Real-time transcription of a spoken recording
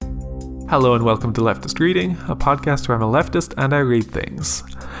Hello and welcome to Leftist Reading, a podcast where I'm a leftist and I read things.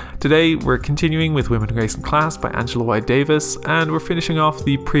 Today we're continuing with Women, Race and Class by Angela White Davis, and we're finishing off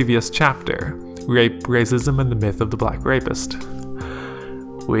the previous chapter, Rape, Racism and the Myth of the Black Rapist.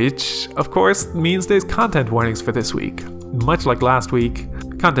 Which, of course, means there's content warnings for this week. Much like last week,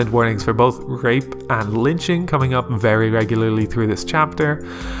 content warnings for both rape and lynching coming up very regularly through this chapter.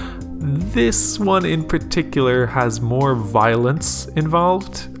 This one in particular has more violence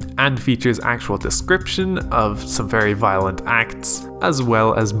involved and features actual description of some very violent acts as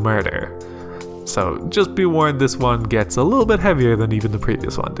well as murder. So just be warned, this one gets a little bit heavier than even the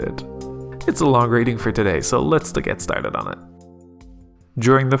previous one did. It's a long reading for today, so let's get started on it.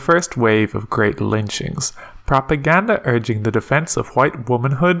 During the first wave of great lynchings, propaganda urging the defense of white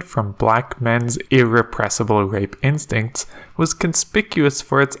womanhood from black men's irrepressible rape instincts was conspicuous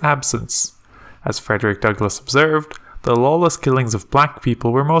for its absence. As Frederick Douglass observed, the lawless killings of black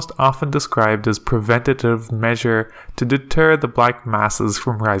people were most often described as preventative measure to deter the black masses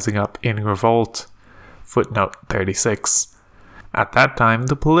from rising up in revolt. Footnote 36. At that time,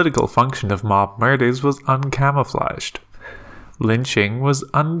 the political function of mob murders was uncamouflaged. Lynching was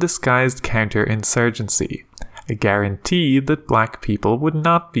undisguised counterinsurgency, a guarantee that black people would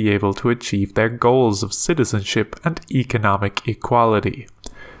not be able to achieve their goals of citizenship and economic equality.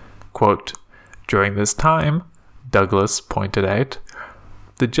 Quote, during this time, Douglass pointed out,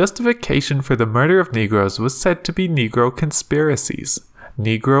 the justification for the murder of Negroes was said to be Negro conspiracies,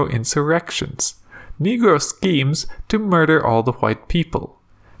 Negro insurrections, Negro schemes to murder all the white people,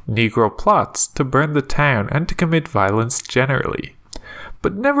 Negro plots to burn the town and to commit violence generally.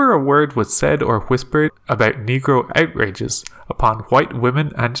 But never a word was said or whispered about Negro outrages upon white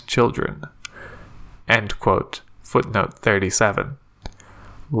women and children. End quote. Footnote 37.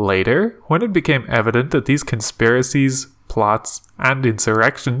 Later, when it became evident that these conspiracies, plots, and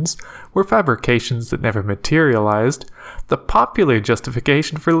insurrections were fabrications that never materialized, the popular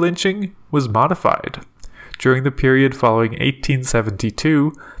justification for lynching was modified. During the period following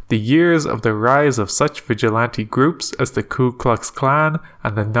 1872, the years of the rise of such vigilante groups as the Ku Klux Klan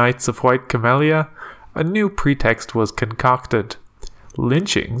and the Knights of White Camellia, a new pretext was concocted.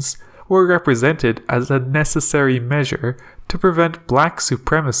 Lynchings were represented as a necessary measure to prevent black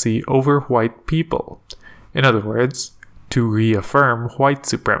supremacy over white people. In other words, to reaffirm white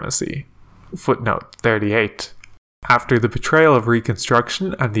supremacy. Footnote 38. After the betrayal of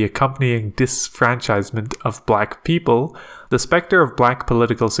Reconstruction and the accompanying disfranchisement of black people, the specter of black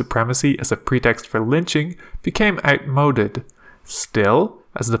political supremacy as a pretext for lynching became outmoded. Still,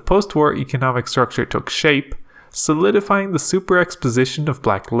 as the post-war economic structure took shape, solidifying the superexposition of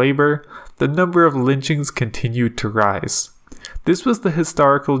black labor, the number of lynchings continued to rise. This was the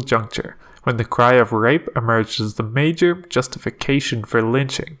historical juncture when the cry of rape emerged as the major justification for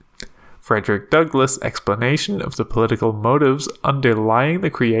lynching. Frederick Douglass' explanation of the political motives underlying the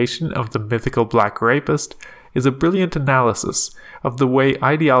creation of the mythical black rapist is a brilliant analysis of the way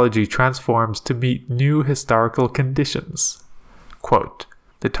ideology transforms to meet new historical conditions. Quote,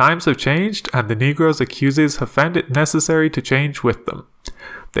 the times have changed and the Negro's accusers have found it necessary to change with them.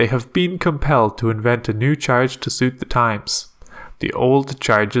 They have been compelled to invent a new charge to suit the times. The old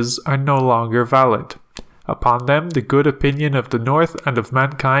charges are no longer valid. Upon them, the good opinion of the North and of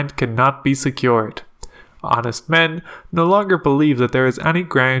mankind cannot be secured. Honest men no longer believe that there is any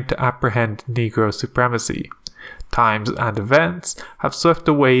ground to apprehend Negro supremacy. Times and events have swept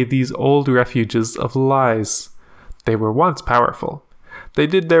away these old refuges of lies. They were once powerful. They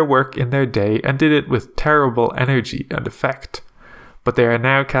did their work in their day and did it with terrible energy and effect. But they are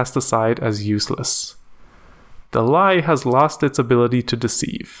now cast aside as useless. The lie has lost its ability to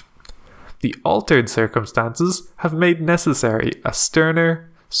deceive. The altered circumstances have made necessary a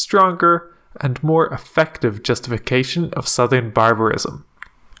sterner, stronger, and more effective justification of Southern barbarism.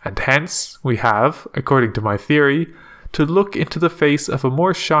 And hence, we have, according to my theory, to look into the face of a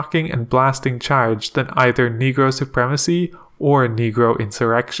more shocking and blasting charge than either Negro supremacy or Negro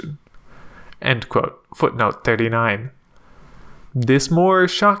insurrection. End quote. Footnote 39. This more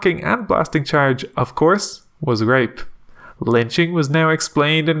shocking and blasting charge, of course, was rape. Lynching was now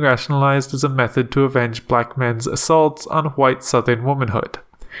explained and rationalized as a method to avenge black men's assaults on white Southern womanhood.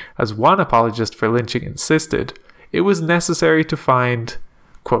 As one apologist for lynching insisted, it was necessary to find,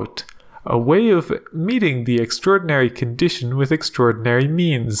 quote, a way of meeting the extraordinary condition with extraordinary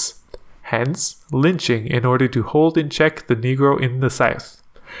means. Hence, lynching in order to hold in check the Negro in the South.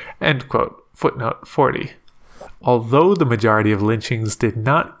 End quote. Footnote 40. Although the majority of lynchings did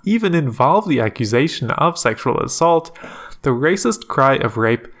not even involve the accusation of sexual assault, the racist cry of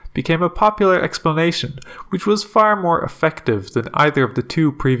rape became a popular explanation, which was far more effective than either of the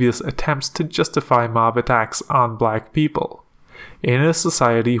two previous attempts to justify mob attacks on black people. In a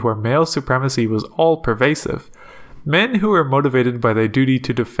society where male supremacy was all-pervasive, men who were motivated by their duty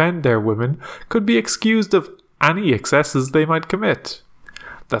to defend their women could be excused of any excesses they might commit.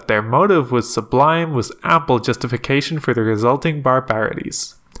 That their motive was sublime was ample justification for the resulting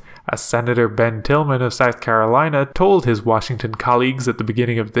barbarities. As Senator Ben Tillman of South Carolina told his Washington colleagues at the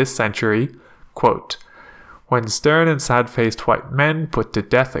beginning of this century, quote, "When stern and sad-faced white men put to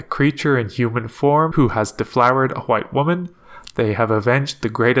death a creature in human form who has deflowered a white woman, they have avenged the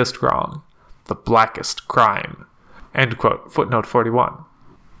greatest wrong, the blackest crime." End quote. Footnote 41.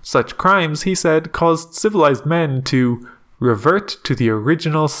 Such crimes, he said, caused civilized men to revert to the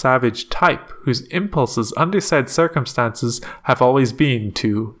original savage type whose impulses under said circumstances have always been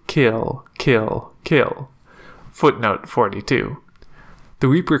to kill, kill, kill. Footnote 42. The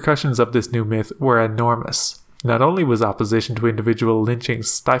repercussions of this new myth were enormous. Not only was opposition to individual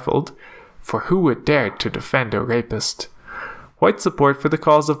lynchings stifled, for who would dare to defend a rapist? White support for the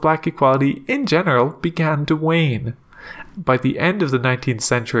cause of black equality in general began to wane. By the end of the 19th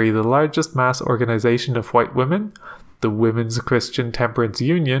century, the largest mass organization of white women, the Women's Christian Temperance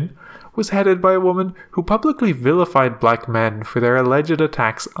Union, was headed by a woman who publicly vilified black men for their alleged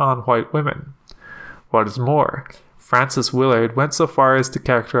attacks on white women. What is more, Frances Willard went so far as to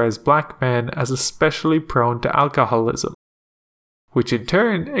characterize black men as especially prone to alcoholism, which in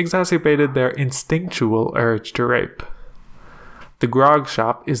turn exacerbated their instinctual urge to rape. The grog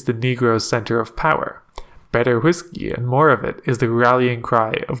shop is the Negro's center of power. Better whiskey and more of it is the rallying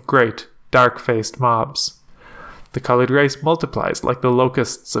cry of great, dark-faced mobs. The colored race multiplies like the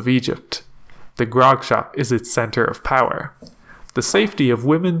locusts of Egypt. The grog shop is its center of power. The safety of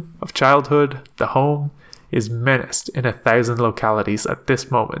women, of childhood, the home, is menaced in 1,000 localities at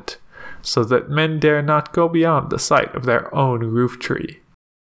this moment, so that men dare not go beyond the sight of their own roof tree.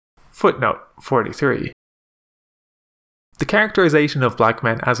 Footnote 43. The characterization of black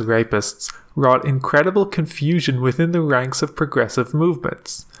men as rapists wrought incredible confusion within the ranks of progressive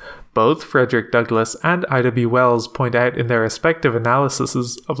movements. Both Frederick Douglass and Ida B. Wells point out in their respective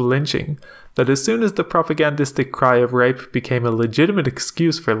analyses of lynching that as soon as the propagandistic cry of rape became a legitimate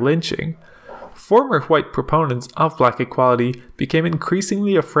excuse for lynching, former white proponents of black equality became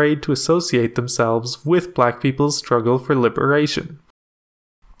increasingly afraid to associate themselves with black people's struggle for liberation.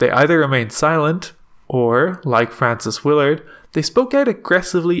 They either remained silent, or, like Frances Willard, they spoke out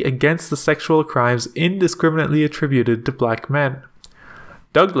aggressively against the sexual crimes indiscriminately attributed to black men.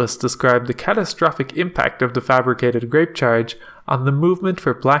 Douglass described the catastrophic impact of the fabricated rape charge on the movement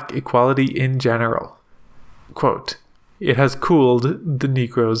for black equality in general. Quote, "It has cooled the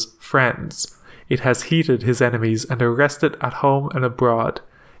Negro's friends. It has heated his enemies and arrested at home and abroad,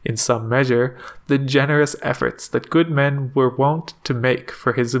 in some measure, the generous efforts that good men were wont to make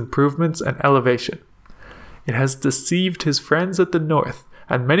for his improvements and elevation. It has deceived his friends at the North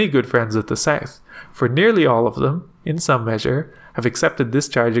and many good friends at the South, for nearly all of them, in some measure, have accepted this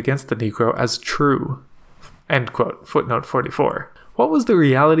charge against the Negro as true." End quote. Footnote 44. What was the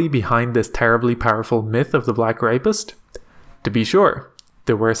reality behind this terribly powerful myth of the black rapist? To be sure,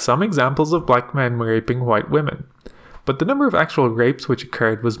 there were some examples of black men raping white women, but the number of actual rapes which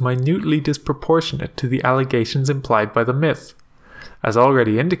occurred was minutely disproportionate to the allegations implied by the myth. As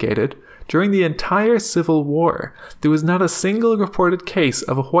already indicated, during the entire Civil War, there was not a single reported case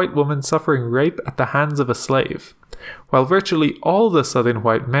of a white woman suffering rape at the hands of a slave. While virtually all the Southern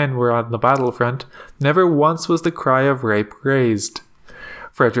white men were on the battlefront, never once was the cry of rape raised.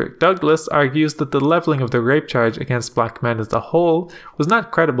 Frederick Douglass argues that the leveling of the rape charge against black men as a whole was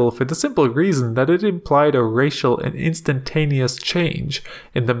not credible for the simple reason that it implied a racial and instantaneous change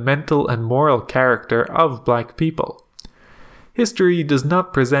in the mental and moral character of black people. History does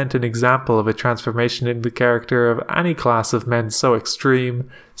not present an example of a transformation in the character of any class of men so extreme,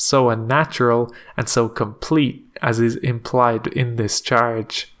 so unnatural, and so complete as is implied in this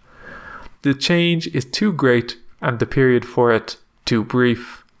charge. The change is too great and the period for it too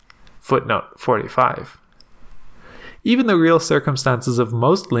brief. Footnote 45. Even the real circumstances of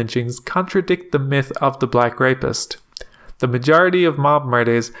most lynchings contradict the myth of the black rapist. The majority of mob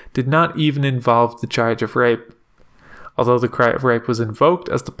murders did not even involve the charge of rape. Although the cry of rape was invoked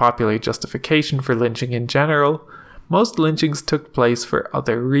as the popular justification for lynching in general, most lynchings took place for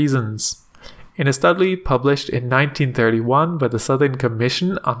other reasons. In a study published in 1931 by the Southern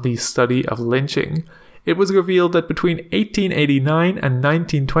Commission on the Study of Lynching, it was revealed that between 1889 and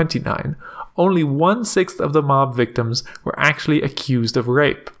 1929, only 1/6 of the mob victims were actually accused of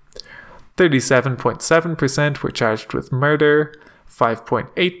rape. 37.7% were charged with murder,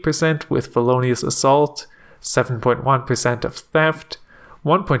 5.8% with felonious assault, 7.1% of theft,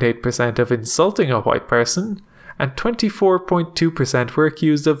 1.8% of insulting a white person, and 24.2% were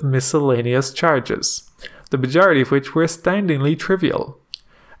accused of miscellaneous charges, the majority of which were astoundingly trivial.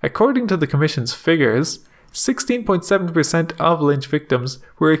 According to the Commission's figures, 16.7% of lynch victims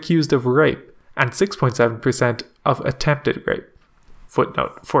were accused of rape and 6.7% of attempted rape.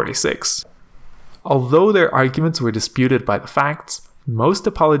 Footnote 46. Although their arguments were disputed by the facts, most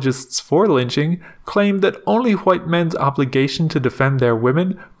apologists for lynching claimed that only white men's obligation to defend their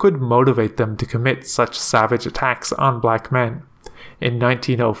women could motivate them to commit such savage attacks on black men. In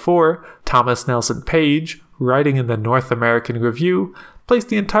 1904, Thomas Nelson Page, writing in the North American Review, placed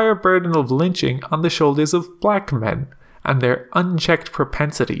the entire burden of lynching on the shoulders of black men and their unchecked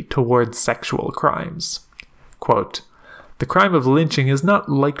propensity towards sexual crimes. Quote, "The crime of lynching is not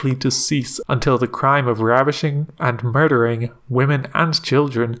likely to cease until the crime of ravishing and murdering women and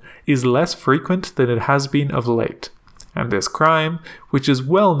children is less frequent than it has been of late. And this crime, which is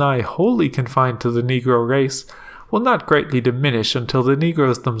well nigh wholly confined to the Negro race, will not greatly diminish until the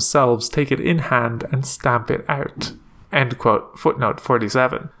Negroes themselves take it in hand and stamp it out." End quote. Footnote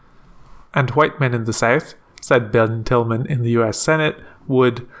 47. And white men in the South, said Ben Tillman in the US Senate,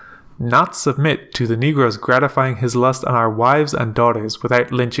 would not submit to the Negroes gratifying his lust on our wives and daughters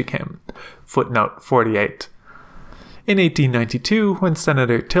without lynching him. Footnote 48. In 1892, when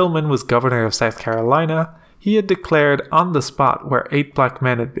Senator Tillman was governor of South Carolina, he had declared on the spot where 8 black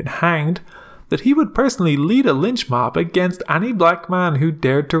men had been hanged that he would personally lead a lynch mob against any black man who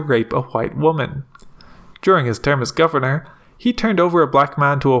dared to rape a white woman. During his term as governor, he turned over a black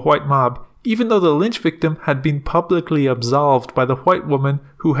man to a white mob even though the lynch victim had been publicly absolved by the white woman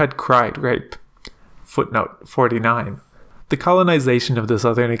who had cried rape. Footnote 49. The colonization of the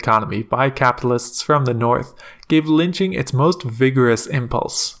Southern economy by capitalists from the North gave lynching its most vigorous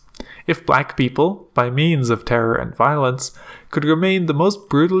impulse. If black people, by means of terror and violence, could remain the most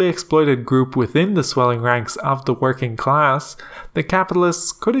brutally exploited group within the swelling ranks of the working class, the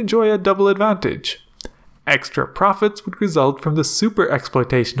capitalists could enjoy a double advantage. Extra profits would result from the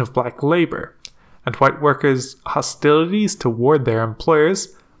super-exploitation of black labor, and white workers' hostilities toward their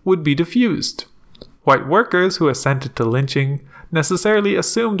employers would be diffused. White workers who assented to lynching necessarily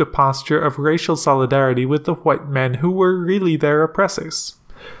assumed a posture of racial solidarity with the white men who were really their oppressors.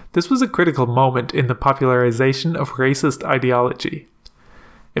 This was a critical moment in the popularization of racist ideology.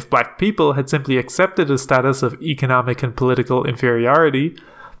 If black people had simply accepted a status of economic and political inferiority,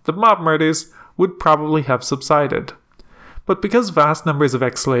 the mob murders would probably have subsided. But because vast numbers of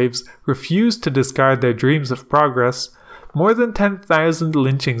ex-slaves refused to discard their dreams of progress, more than 10,000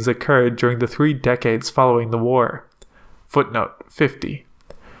 lynchings occurred during the 3 decades following the war. Footnote 50.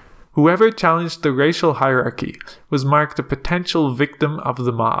 Whoever challenged the racial hierarchy was marked a potential victim of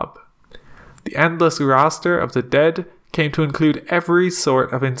the mob. The endless roster of the dead came to include every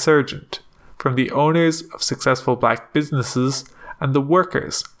sort of insurgent, from the owners of successful black businesses and the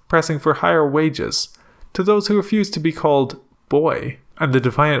workers pressing for higher wages, to those who refused to be called boy, and the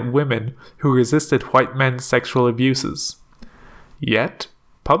defiant women who resisted white men's sexual abuses. Yet,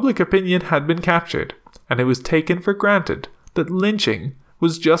 public opinion had been captured, and it was taken for granted that lynching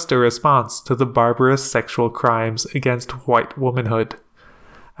was just a response to the barbarous sexual crimes against white womanhood.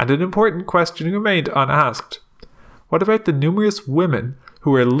 And an important question remained unasked. What about the numerous women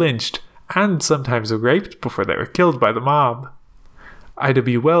who were lynched and sometimes raped before they were killed by the mob? Ida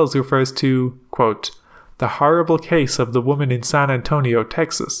B. Wells refers to, quote, "the horrible case of the woman in San Antonio,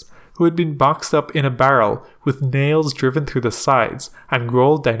 Texas, who had been boxed up in a barrel with nails driven through the sides and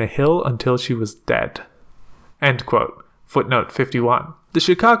rolled down a hill until she was dead." End quote. Footnote 51. The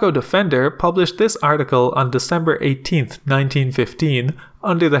Chicago Defender published this article on December 18, 1915,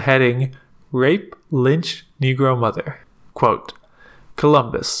 under the heading, "Rape, Lynch, Negro Mother." Quote,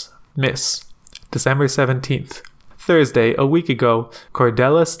 Columbus, Miss, December 17th. Thursday, a week ago,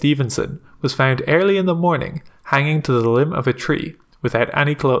 Cordella Stevenson was found early in the morning, hanging to the limb of a tree, without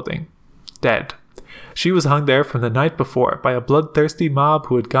any clothing, dead. She was hung there from the night before by a bloodthirsty mob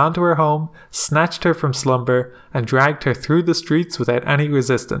who had gone to her home, snatched her from slumber, and dragged her through the streets without any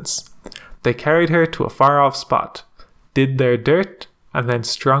resistance. They carried her to a far-off spot, did their dirt, and then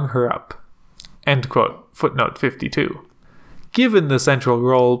strung her up. End quote. Footnote 52. Given the central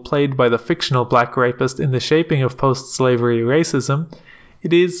role played by the fictional black rapist in the shaping of post-slavery racism,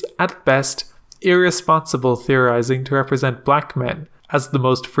 it is, at best, irresponsible theorizing to represent black men as the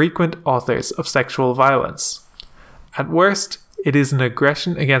most frequent authors of sexual violence. At worst, it is an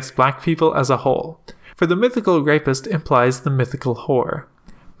aggression against black people as a whole, for the mythical rapist implies the mythical whore.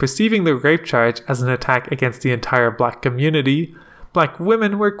 Perceiving the rape charge as an attack against the entire black community, black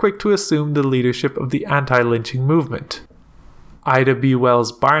women were quick to assume the leadership of the anti-lynching movement. Ida B.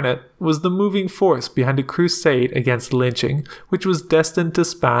 Wells Barnett was the moving force behind a crusade against lynching, which was destined to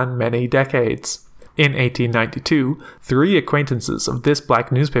span many decades. In 1892, 3 acquaintances of this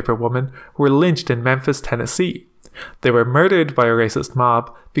black newspaper woman were lynched in Memphis, Tennessee. They were murdered by a racist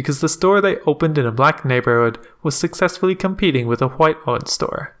mob because the store they opened in a black neighborhood was successfully competing with a white-owned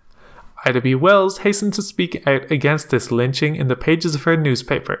store. Ida B. Wells hastened to speak out against this lynching in the pages of her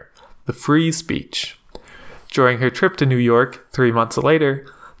newspaper, The Free Speech. During her trip to New York 3 months later,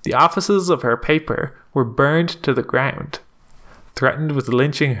 the offices of her paper were burned to the ground. Threatened with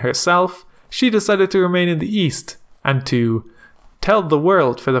lynching herself, she decided to remain in the East and to tell the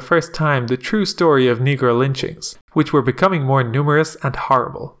world for the first time the true story of Negro lynchings, which were becoming more numerous and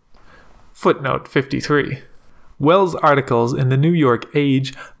horrible. Footnote 53. Wells' articles in the New York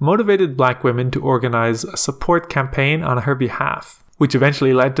Age motivated black women to organize a support campaign on her behalf, which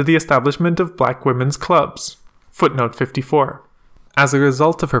eventually led to the establishment of black women's clubs. Footnote 54. As a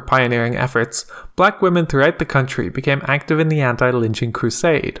result of her pioneering efforts, black women throughout the country became active in the anti-lynching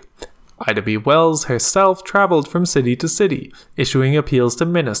crusade. Ida B. Wells herself traveled from city to city, issuing appeals to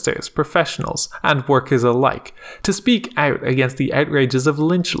ministers, professionals, and workers alike to speak out against the outrages of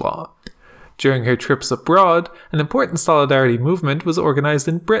lynch law. During her trips abroad, an important solidarity movement was organized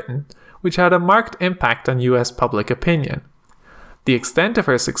in Britain, which had a marked impact on US public opinion. The extent of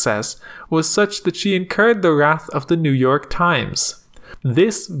her success was such that she incurred the wrath of the New York Times.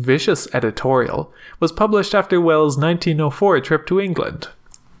 This vicious editorial was published after Wells' 1904 trip to England.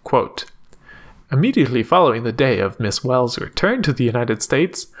 Quote, "Immediately following the day of Miss Wells' return to the United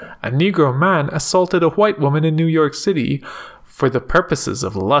States, a Negro man assaulted a white woman in New York City for the purposes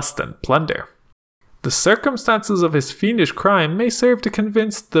of lust and plunder. The circumstances of his fiendish crime may serve to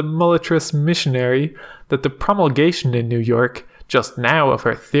convince the mulletrous missionary that the promulgation in New York just now of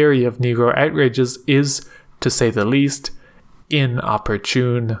her theory of Negro outrages is, to say the least,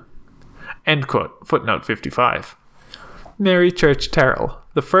 inopportune." End quote. Footnote 55. Mary Church Terrell,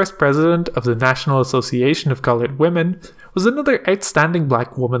 the first president of the National Association of Colored Women, was another outstanding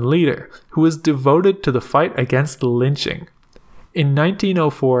black woman leader who was devoted to the fight against lynching. In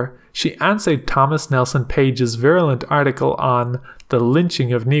 1904, she answered Thomas Nelson Page's virulent article on the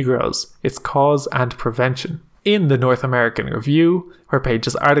lynching of Negroes, its cause and prevention. In the North American Review, where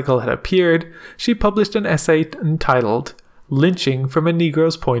Page's article had appeared, she published an essay entitled "Lynching from a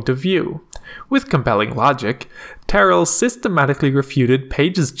Negro's Point of View." With compelling logic, Terrell systematically refuted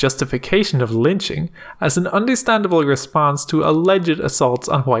Page's justification of lynching as an understandable response to alleged assaults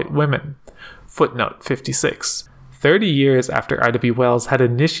on white women. Footnote 56. 30 years after Ida B. Wells had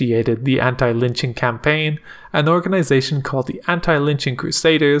initiated the anti-lynching campaign, an organization called the Anti-Lynching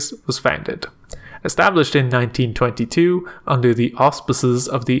Crusaders was founded. Established in 1922 under the auspices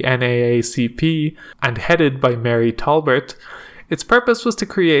of the NAACP and headed by Mary Talbert, its purpose was to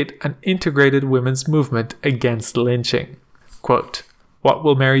create an integrated women's movement against lynching. Quote, "What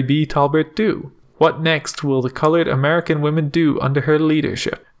will Mary B. Talbert do? What next will the colored American women do under her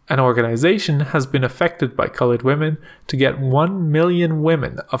leadership? An organization has been effected by colored women to get 1 million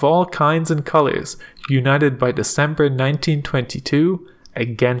women of all kinds and colors united by December 1922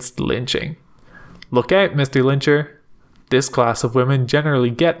 against lynching. Look out, Mr. Lyncher. This class of women generally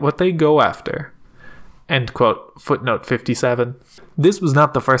get what they go after." End quote. Footnote 57. This was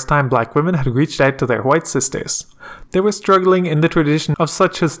not the first time black women had reached out to their white sisters. They were struggling in the tradition of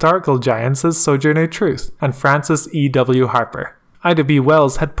such historical giants as Sojourner Truth and Frances E.W. Harper. Ida B.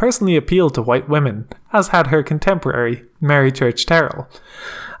 Wells had personally appealed to white women, as had her contemporary, Mary Church Terrell,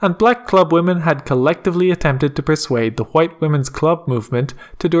 and black club women had collectively attempted to persuade the white women's club movement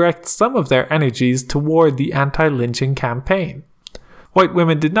to direct some of their energies toward the anti-lynching campaign. White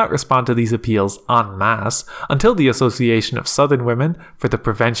women did not respond to these appeals en masse until the Association of Southern Women for the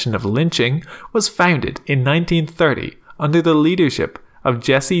Prevention of Lynching was founded in 1930 under the leadership of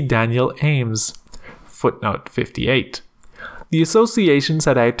Jessie Daniel Ames. Footnote 58. The association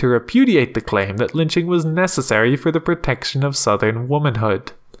set out to repudiate the claim that lynching was necessary for the protection of Southern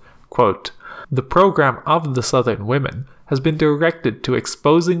womanhood. Quote, "The program of the Southern women has been directed to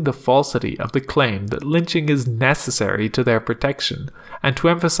exposing the falsity of the claim that lynching is necessary to their protection, and to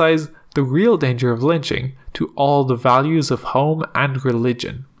emphasize the real danger of lynching to all the values of home and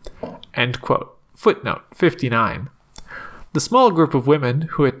religion." End quote. Footnote 59. The small group of women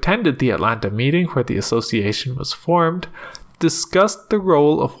who attended the Atlanta meeting where the association was formed discussed the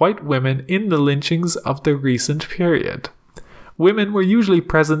role of white women in the lynchings of the recent period. Women were usually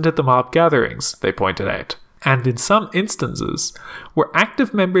present at the mob gatherings, they pointed out, and in some instances were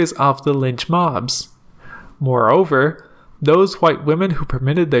active members of the lynch mobs. Moreover, Those white women who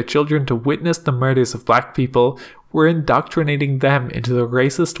permitted their children to witness the murders of black people were indoctrinating them into the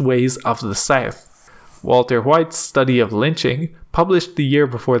racist ways of the South. Walter White's study of lynching, published the year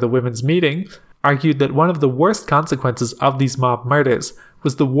before the women's meeting, argued that one of the worst consequences of these mob murders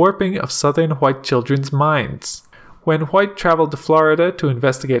was the warping of Southern white children's minds. When White traveled to Florida to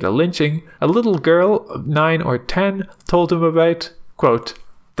investigate a lynching, a little girl of 9 or 10 told him about, quote,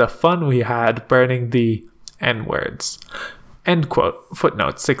 the fun we had burning the N-words. End quote.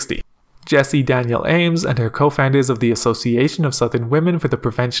 Footnote 60. Jessie Daniel Ames and her co-founders of the Association of Southern Women for the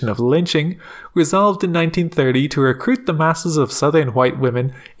Prevention of Lynching resolved in 1930 to recruit the masses of Southern white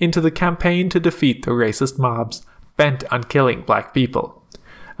women into the campaign to defeat the racist mobs bent on killing black people.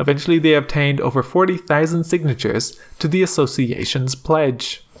 Eventually they obtained over 40,000 signatures to the association's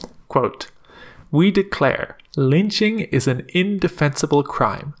pledge. Quote, we declare lynching is an indefensible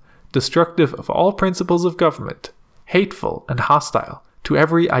crime, destructive of all principles of government, hateful and hostile to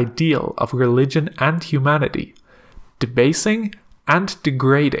every ideal of religion and humanity, debasing and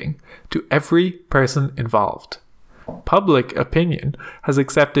degrading to every person involved. Public opinion has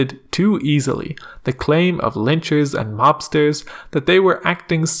accepted too easily the claim of lynchers and mobsters that they were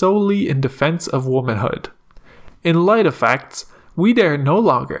acting solely in defense of womanhood. In light of facts, we dare no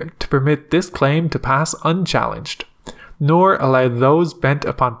longer to permit this claim to pass unchallenged, nor allow those bent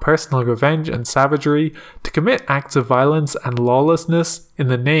upon personal revenge and savagery to commit acts of violence and lawlessness in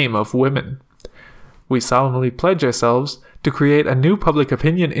the name of women. We solemnly pledge ourselves to create a new public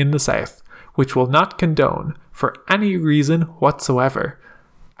opinion in the South, which will not condone, for any reason whatsoever,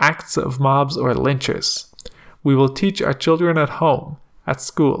 acts of mobs or lynchers. We will teach our children at home, at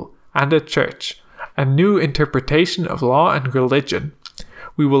school, and at church a new interpretation of law and religion.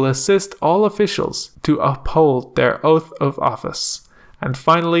 We will assist all officials to uphold their oath of office. And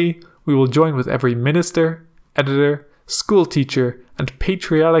finally, we will join with every minister, editor, school teacher, and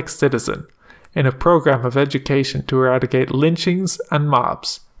patriotic citizen in a program of education to eradicate lynchings and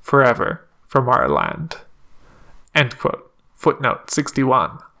mobs forever from our land. End quote. Footnote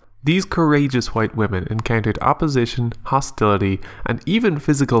 61. These courageous white women encountered opposition, hostility, and even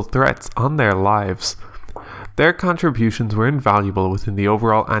physical threats on their lives. Their contributions were invaluable within the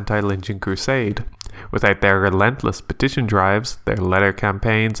overall anti-lynching crusade. Without their relentless petition drives, their letter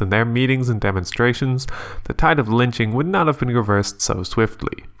campaigns, and their meetings and demonstrations, the tide of lynching would not have been reversed so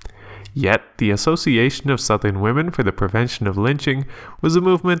swiftly. Yet, the Association of Southern Women for the Prevention of Lynching was a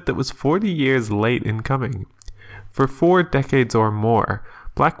movement that was 40 years late in coming. For 4 decades or more,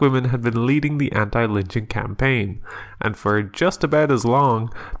 black women had been leading the anti-lynching campaign, and for just about as long,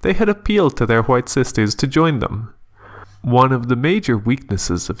 they had appealed to their white sisters to join them. One of the major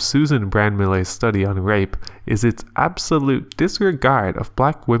weaknesses of Susan Brandmiller's study on rape is its absolute disregard of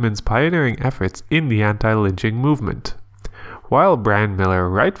black women's pioneering efforts in the anti-lynching movement. While Brandmiller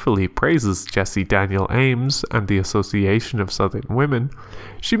rightfully praises Jessie Daniel Ames and the Association of Southern Women,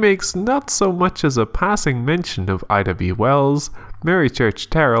 she makes not so much as a passing mention of Ida B. Wells, Mary Church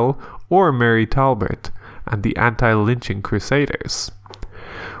Terrell, or Mary Talbert, and the anti-lynching crusaders.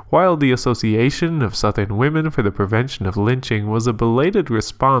 While the Association of Southern Women for the Prevention of Lynching was a belated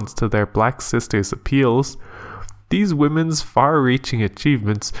response to their black sisters' appeals, these women's far-reaching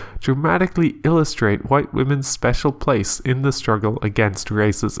achievements dramatically illustrate white women's special place in the struggle against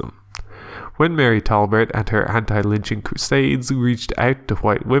racism. When Mary Talbert and her anti-lynching crusades reached out to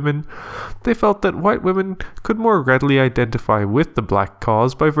white women, they felt that white women could more readily identify with the black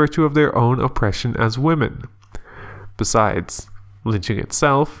cause by virtue of their own oppression as women. Besides, lynching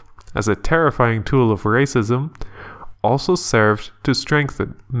itself, as a terrifying tool of racism, also served to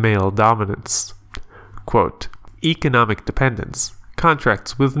strengthen male dominance. Quote, economic dependence,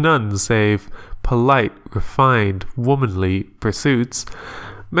 contracts with none save polite, refined, womanly pursuits,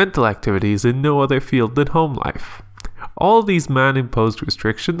 mental activities in no other field than home life. All these man-imposed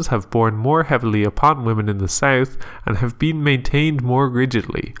restrictions have borne more heavily upon women in the South and have been maintained more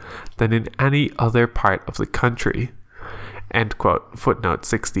rigidly than in any other part of the country. End quote. Footnote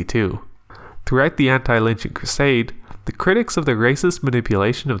 62. Throughout the anti-lynching crusade, the critics of the racist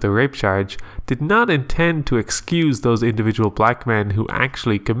manipulation of the rape charge did not intend to excuse those individual black men who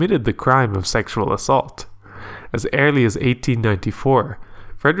actually committed the crime of sexual assault. As early as 1894,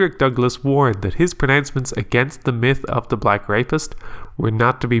 Frederick Douglass warned that his pronouncements against the myth of the black rapist were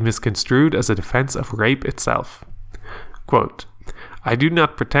not to be misconstrued as a defense of rape itself. Quote, I do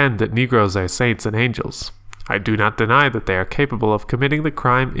not pretend that Negroes are saints and angels. I do not deny that they are capable of committing the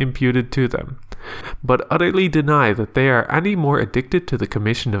crime imputed to them, but utterly deny that they are any more addicted to the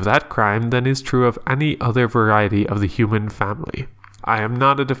commission of that crime than is true of any other variety of the human family. I am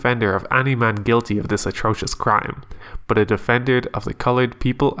not a defender of any man guilty of this atrocious crime, but a defender of the colored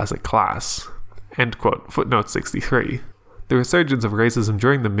people as a class." End quote. Footnote 63. The resurgence of racism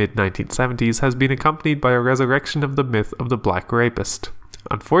during the mid-1970s has been accompanied by a resurrection of the myth of the black rapist.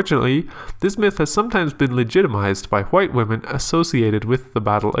 Unfortunately, this myth has sometimes been legitimized by white women associated with the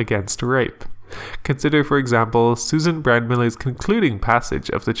battle against rape. Consider, for example, Susan Brandmiller's concluding passage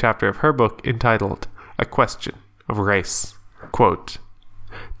of the chapter of her book entitled A Question of Race. Quote,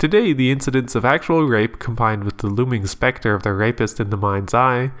 "Today, the incidents of actual rape combined with the looming specter of the rapist in the mind's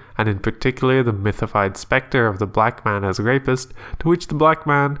eye, and in particular the mythified specter of the black man as rapist, to which the black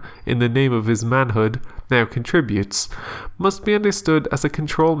man, in the name of his manhood, now contributes, must be understood as a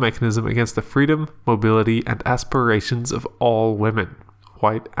control mechanism against the freedom, mobility, and aspirations of all women,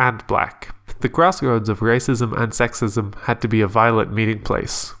 white and black. The crossroads of racism and sexism had to be a violent meeting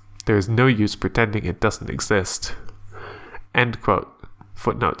place. There is no use pretending it doesn't exist." End quote.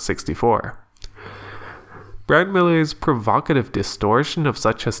 Footnote 64. Brandmiller's provocative distortion of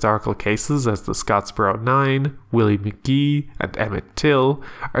such historical cases as the Scottsboro Nine, Willie McGee, and Emmett Till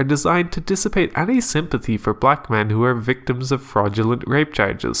are designed to dissipate any sympathy for black men who are victims of fraudulent rape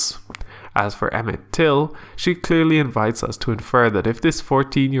charges. As for Emmett Till, she clearly invites us to infer that if this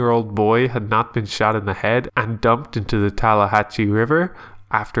 14-year-old boy had not been shot in the head and dumped into the Tallahatchie River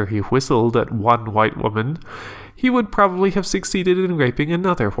after he whistled at one white woman, he would probably have succeeded in raping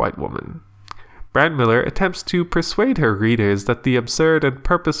another white woman. Brandmiller attempts to persuade her readers that the absurd and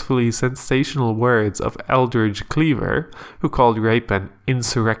purposefully sensational words of Eldridge Cleaver, who called rape an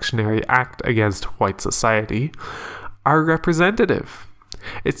insurrectionary act against white society, are representative.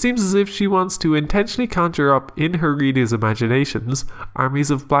 It seems as if she wants to intentionally conjure up in her readers' imaginations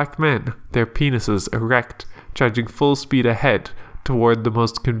armies of black men, their penises erect, charging full speed ahead toward the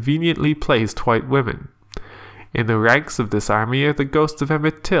most conveniently placed white women. In the ranks of this army are the ghosts of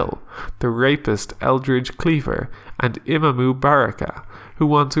Emmett Till, the rapist Eldridge Cleaver, and Imamu Baraka, who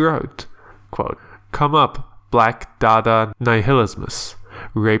once wrote, quote, "Come up, black Dada nihilismus.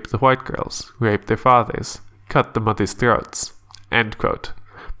 Rape the white girls, rape their fathers, cut the mothers' throats." End quote.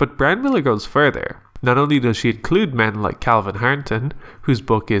 But Brandmiller goes further. Not only does she include men like Calvin Harrington, whose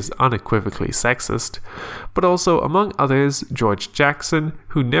book is unequivocally sexist, but also, among others, George Jackson,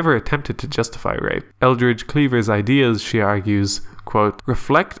 who never attempted to justify rape. Eldridge Cleaver's ideas, she argues, quote,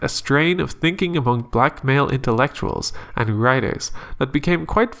 "reflect a strain of thinking among black male intellectuals and writers that became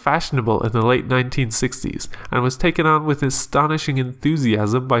quite fashionable in the late 1960s and was taken on with astonishing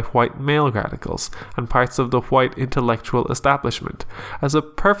enthusiasm by white male radicals and parts of the white intellectual establishment as a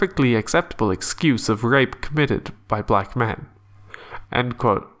perfectly acceptable excuse of rape committed by black men." End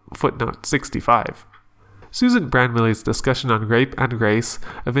quote. Footnote 65. Susan Brandmiller's discussion on rape and race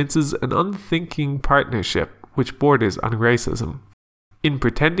evinces an unthinking partnership which borders on racism. In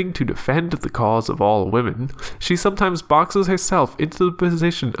pretending to defend the cause of all women, she sometimes boxes herself into the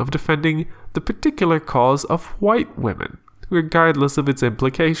position of defending the particular cause of white women, regardless of its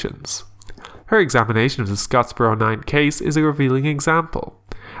implications. Her examination of the Scottsboro Nine case is a revealing example.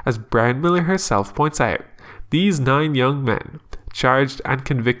 As Brandmiller herself points out, these 9 young men, charged and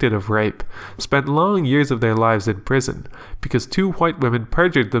convicted of rape, spent long years of their lives in prison because 2 white women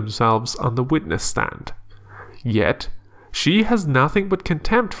perjured themselves on the witness stand. Yet, she has nothing but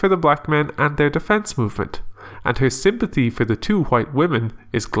contempt for the black men and their defense movement, and her sympathy for the 2 white women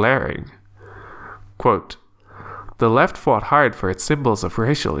is glaring. Quote, "The left fought hard for its symbols of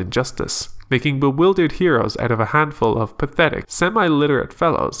racial injustice, making bewildered heroes out of a handful of pathetic, semi-literate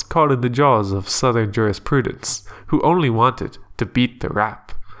fellows caught in the jaws of Southern jurisprudence, who only wanted to beat the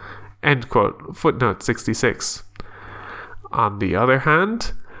rap." End quote. Footnote 66. On the other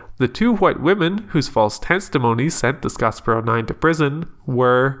hand, the 2 white women whose false testimony sent the Scottsboro Nine to prison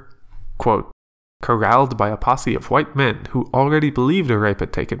were, quote, "corralled by a posse of white men who already believed a rape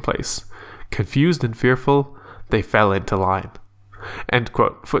had taken place. Confused and fearful, they fell into line." End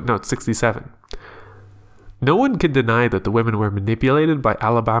quote. Footnote 67. No one can deny that the women were manipulated by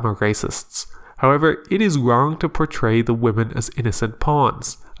Alabama racists. However, it is wrong to portray the women as innocent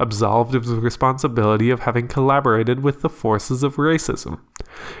pawns, absolved of the responsibility of having collaborated with the forces of racism.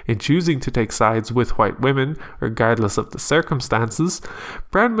 In choosing to take sides with white women, regardless of the circumstances,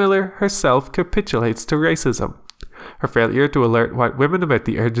 Brandmiller herself capitulates to racism. Her failure to alert white women about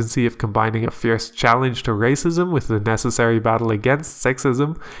the urgency of combining a fierce challenge to racism with the necessary battle against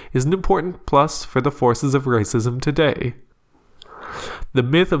sexism is an important plus for the forces of racism today. The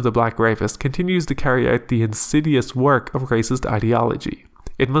myth of the black rapist continues to carry out the insidious work of racist ideology.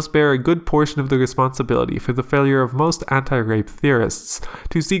 it must bear a good portion of the responsibility for the failure of most anti-rape theorists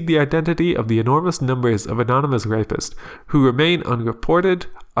to seek the identity of the enormous numbers of anonymous rapists who remain unreported,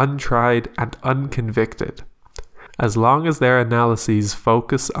 untried, and unconvicted. As long as their analyses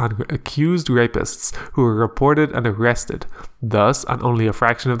focus on accused rapists who are reported and arrested, thus on only a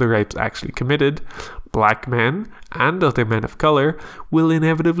fraction of the rapes actually committed, black men and other men of color will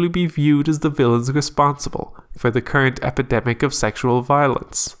inevitably be viewed as the villains responsible for the current epidemic of sexual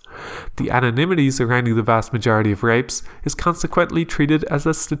violence. The anonymity surrounding the vast majority of rapes is consequently treated as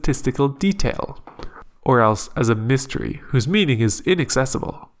a statistical detail, or else as a mystery whose meaning is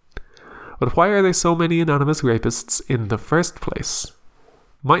inaccessible. But why are there so many anonymous rapists in the first place?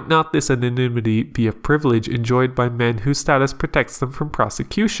 Might not this anonymity be a privilege enjoyed by men whose status protects them from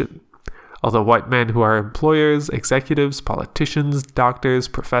prosecution? Although white men who are employers, executives, politicians, doctors,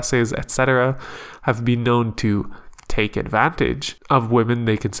 professors, etc. have been known to take advantage of women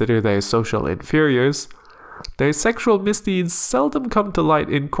they consider their social inferiors, their sexual misdeeds seldom come to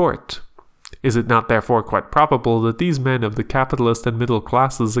light in court. Is it not therefore quite probable that these men of the capitalist and middle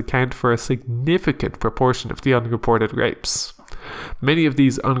classes account for a significant proportion of the unreported rapes? Many of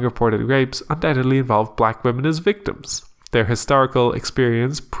these unreported rapes undoubtedly involve black women as victims. Their historical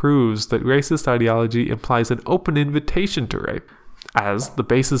experience proves that racist ideology implies an open invitation to rape, as the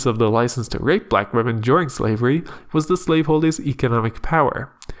basis of the license to rape black women during slavery was the slaveholders' economic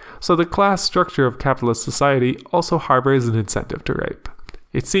power. So the class structure of capitalist society also harbors an incentive to rape.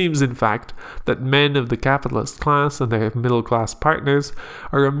 It seems, in fact, that men of the capitalist class and their middle-class partners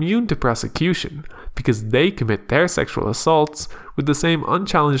are immune to prosecution because they commit their sexual assaults with the same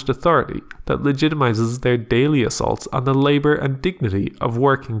unchallenged authority that legitimizes their daily assaults on the labor and dignity of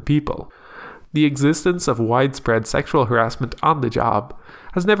working people. The existence of widespread sexual harassment on the job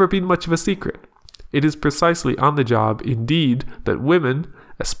has never been much of a secret. It is precisely on the job, indeed, that women,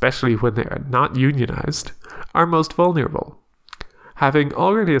 especially when they are not unionized, are most vulnerable. Having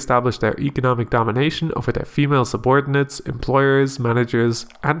already established their economic domination over their female subordinates, employers, managers,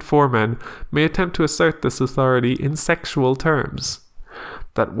 and foremen may attempt to assert this authority in sexual terms.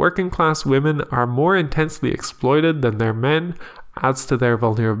 That working-class women are more intensely exploited than their men adds to their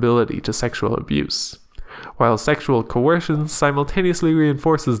vulnerability to sexual abuse, while sexual coercion simultaneously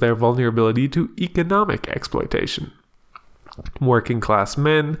reinforces their vulnerability to economic exploitation. Working-class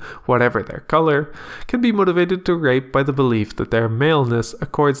men, whatever their color, can be motivated to rape by the belief that their maleness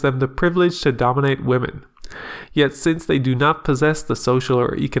accords them the privilege to dominate women. Yet since they do not possess the social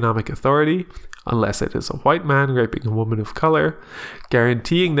or economic authority, unless it is a white man raping a woman of color,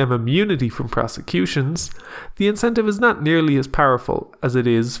 guaranteeing them immunity from prosecutions, the incentive is not nearly as powerful as it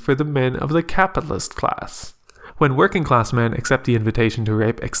is for the men of the capitalist class. When working-class men accept the invitation to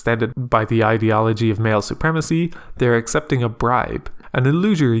rape extended by the ideology of male supremacy, they are accepting a bribe, an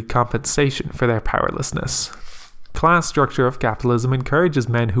illusory compensation for their powerlessness. Class structure of capitalism encourages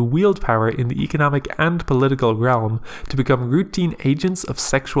men who wield power in the economic and political realm to become routine agents of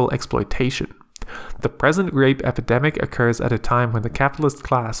sexual exploitation. The present rape epidemic occurs at a time when the capitalist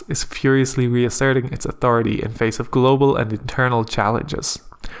class is furiously reasserting its authority in face of global and internal challenges.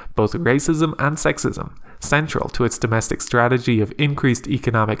 Both racism and sexism, central to its domestic strategy of increased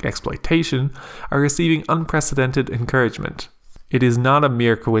economic exploitation, are receiving unprecedented encouragement. It is not a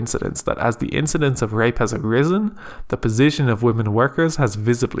mere coincidence that as the incidence of rape has arisen, the position of women workers has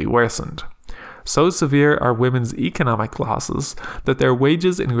visibly worsened. So severe are women's economic losses that their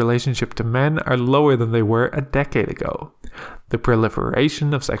wages in relationship to men are lower than they were a decade ago. The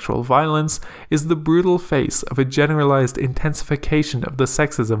proliferation of sexual violence is the brutal face of a generalized intensification of the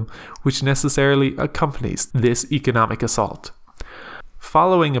sexism which necessarily accompanies this economic assault.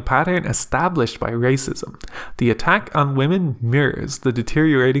 Following a pattern established by racism, the attack on women mirrors the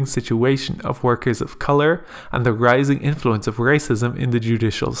deteriorating situation of workers of color and the rising influence of racism in the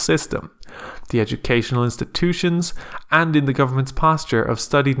judicial system, the educational institutions, and in the government's posture of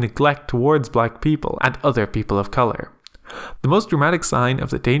studied neglect towards black people and other people of color. The most dramatic sign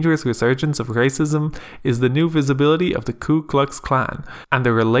of the dangerous resurgence of racism is the new visibility of the Ku Klux Klan and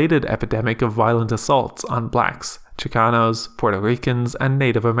the related epidemic of violent assaults on blacks, Chicanos, Puerto Ricans, and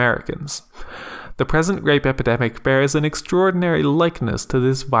Native Americans. The present rape epidemic bears an extraordinary likeness to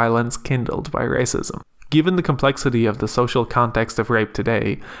this violence kindled by racism. Given the complexity of the social context of rape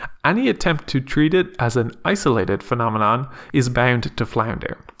today, any attempt to treat it as an isolated phenomenon is bound to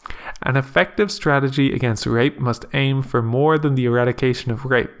flounder. An effective strategy against rape must aim for more than the eradication of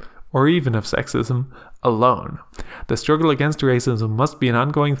rape, or even of sexism, alone. The struggle against racism must be an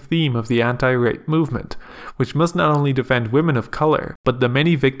ongoing theme of the anti-rape movement, which must not only defend women of color, but the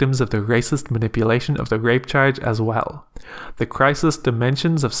many victims of the racist manipulation of the rape charge as well. The crisis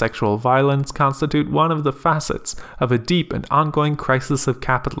dimensions of sexual violence constitute one of the facets of a deep and ongoing crisis of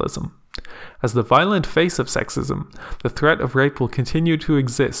capitalism. As the violent face of sexism, the threat of rape will continue to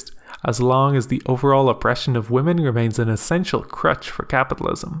exist as long as the overall oppression of women remains an essential crutch for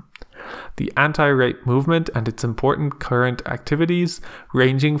capitalism. The anti-rape movement and its important current activities,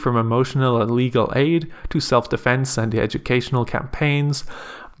 ranging from emotional and legal aid to self-defense and educational campaigns,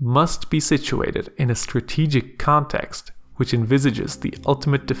 must be situated in a strategic context which envisages the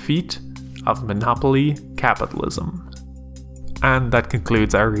ultimate defeat of monopoly capitalism. And that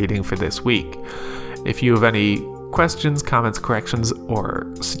concludes our reading for this week. If you have any questions, comments, corrections,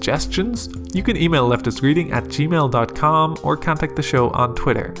 or suggestions, you can email leftistreading@gmail.com or contact the show on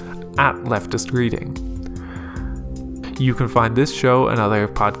Twitter @leftistreading. You can find this show and other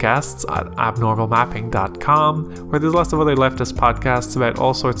podcasts at abnormalmapping.com, where there's lots of other leftist podcasts about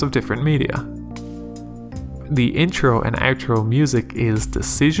all sorts of different media. The intro and outro music is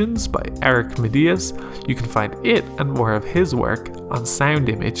Decisions by Eric Medias. You can find it and more of his work on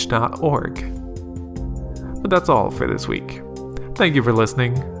soundimage.org. But that's all for this week. Thank you for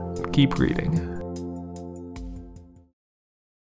listening. Keep reading.